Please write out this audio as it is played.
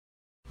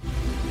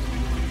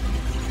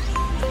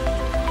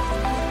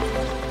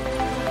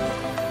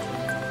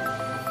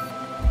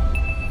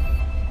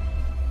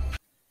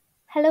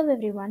Hello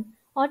everyone.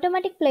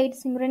 Automatic Plaid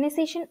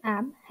Synchronization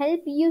app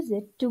help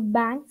user to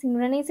bank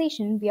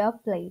synchronization via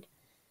Plaid.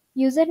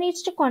 User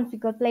needs to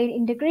configure Plaid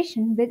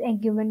integration with a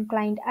given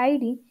client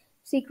ID,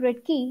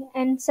 secret key,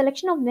 and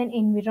selection of an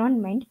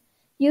environment.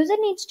 User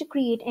needs to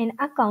create an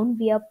account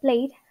via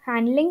Plaid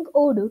and link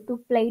Odoo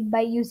to Plaid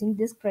by using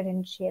this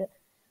credential.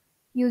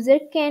 User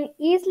can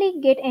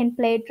easily get and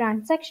Plaid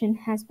transaction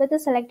as per the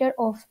selector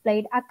of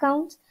Plaid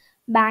accounts,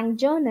 bank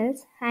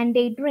journals, and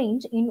date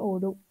range in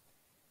Odoo.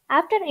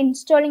 After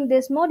installing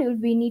this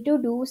module, we need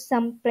to do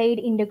some Plaid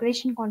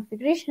integration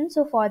configuration.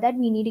 So for that,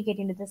 we need to get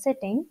into the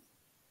settings.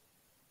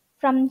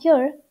 From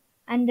here,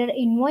 under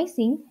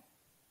invoicing,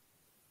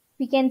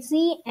 we can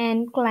see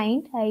an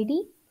client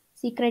ID,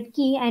 secret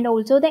key, and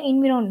also the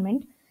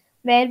environment,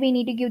 where we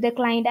need to give the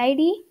client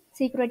ID,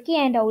 secret key,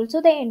 and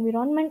also the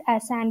environment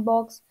as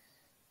sandbox,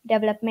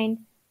 development,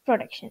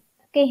 production.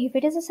 Okay, if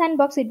it is a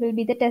sandbox, it will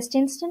be the test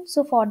instance.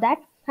 So for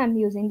that, I'm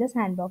using the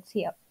sandbox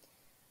here.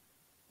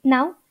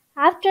 Now,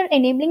 after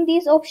enabling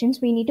these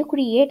options, we need to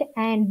create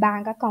and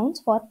bank accounts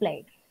for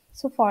Plaid.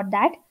 So for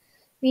that,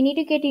 we need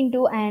to get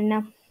into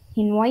an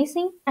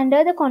invoicing.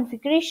 Under the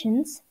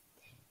configurations,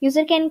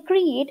 user can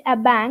create a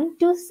bank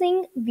to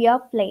sync via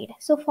Plaid.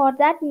 So for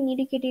that, we need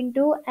to get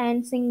into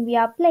and sync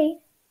via Plaid,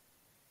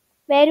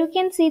 where you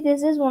can see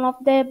this is one of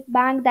the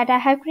bank that I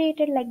have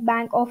created, like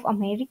Bank of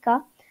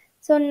America.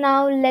 So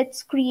now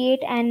let's create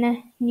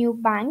a new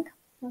bank.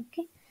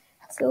 Okay.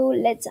 So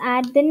let's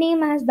add the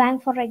name as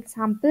bank for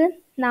example.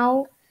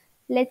 Now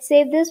let's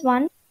save this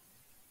one.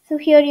 So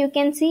here you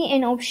can see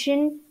an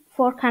option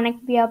for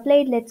connect via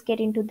Plaid. Let's get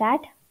into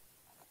that.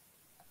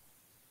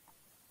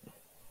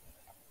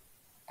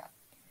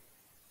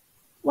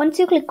 Once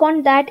you click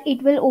on that,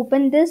 it will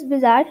open this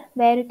wizard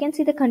where you can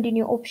see the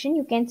continue option.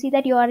 You can see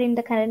that you are in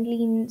the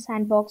currently in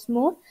sandbox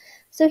mode.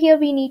 So here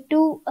we need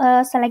to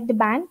select the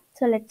bank.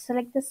 So let's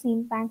select the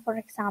same bank for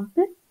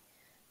example.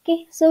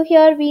 Okay, so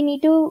here we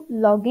need to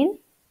log in.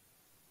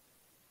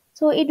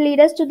 So it leads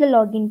us to the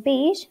login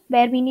page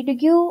where we need to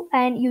give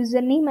an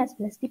username as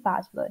well as the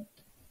password.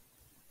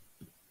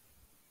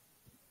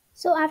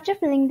 So after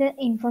filling the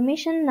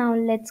information, now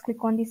let's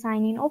click on the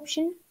sign in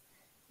option.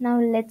 Now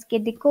let's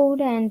get the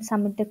code and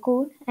submit the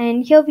code.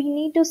 And here we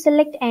need to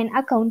select an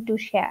account to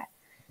share.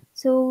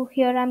 So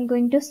here I'm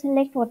going to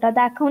select what are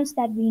the accounts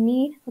that we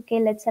need.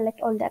 Okay, let's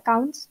select all the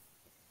accounts.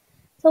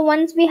 So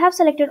once we have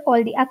selected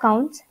all the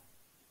accounts,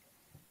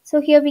 so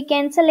here we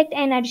can select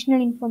an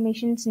additional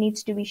information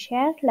needs to be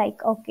shared,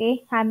 like,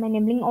 okay, I'm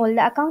enabling all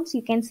the accounts.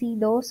 You can see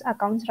those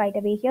accounts right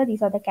away here.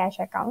 These are the cash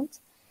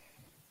accounts.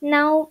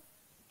 Now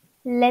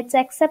let's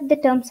accept the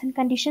terms and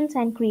conditions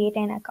and create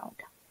an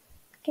account.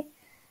 Okay.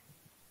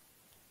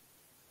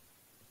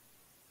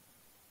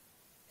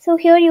 So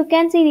here you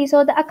can see these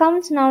are the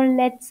accounts. Now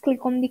let's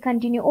click on the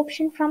continue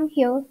option from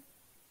here.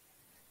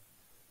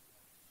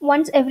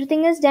 Once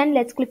everything is done,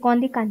 let's click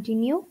on the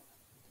continue.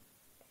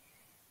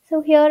 So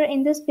here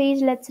in this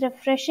page, let's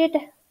refresh it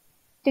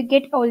to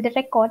get all the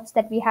records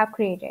that we have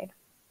created.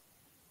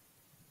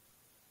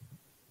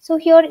 So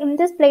here in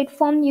this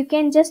platform, you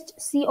can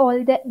just see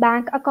all the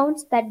bank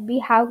accounts that we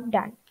have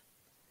done.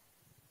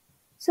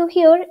 So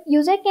here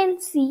user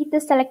can see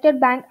the selected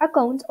bank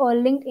accounts are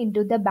linked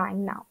into the bank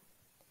now.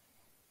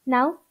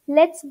 Now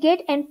let's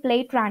get and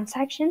play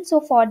transactions. So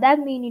for that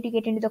we need to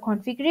get into the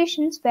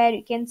configurations where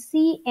you can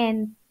see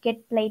and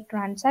get Plaid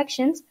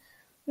transactions,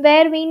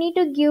 where we need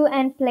to give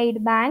and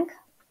Plaid bank.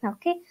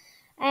 Okay,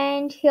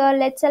 and here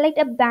let's select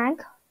a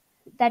bank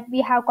that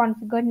we have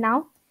configured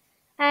now,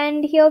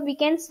 and here we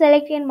can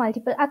select in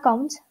multiple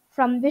accounts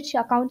from which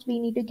accounts we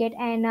need to get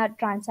and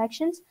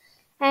transactions,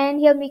 and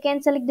here we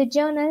can select the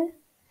journal,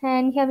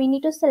 and here we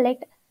need to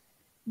select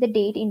the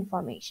date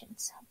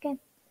informations. Okay,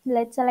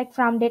 let's select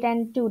from date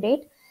and to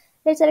date.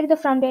 Let's select the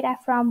from date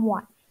from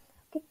 1.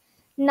 Okay,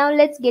 now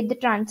let's get the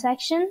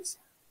transactions.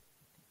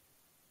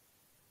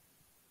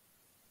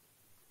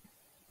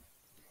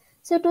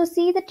 So to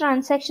see the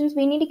transactions,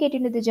 we need to get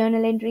into the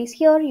journal entries.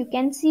 Here you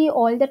can see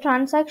all the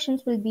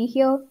transactions will be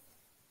here.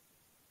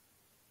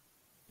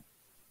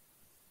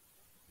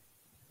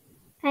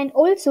 And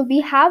also we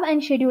have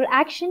an schedule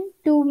action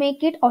to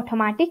make it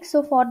automatic.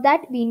 So for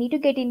that we need to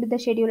get into the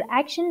schedule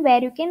action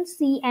where you can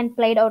see and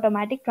Plaid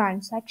automatic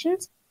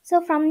transactions.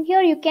 So from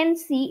here you can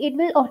see it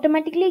will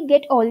automatically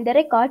get all the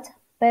records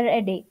per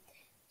a day.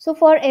 So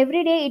for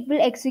every day it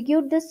will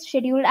execute this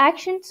schedule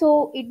action.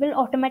 So it will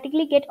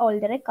automatically get all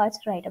the records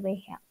right away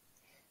here.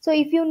 So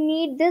if you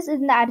need this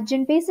in the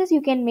urgent basis,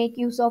 you can make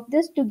use of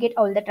this to get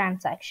all the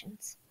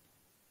transactions.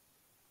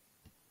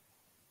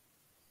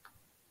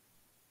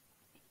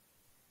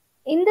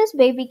 In this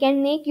way, we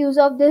can make use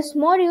of this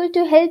module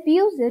to help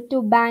user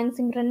to bank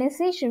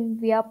synchronization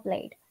via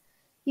Plaid.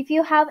 If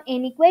you have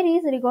any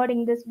queries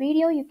regarding this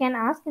video, you can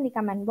ask in the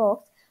comment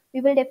box. We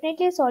will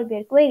definitely solve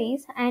your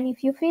queries, and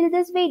if you feel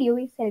this video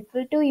is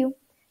helpful to you,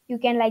 you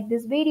can like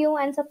this video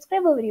and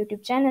subscribe our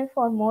YouTube channel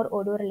for more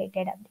Odoo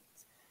related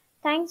updates.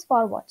 Thanks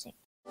for watching.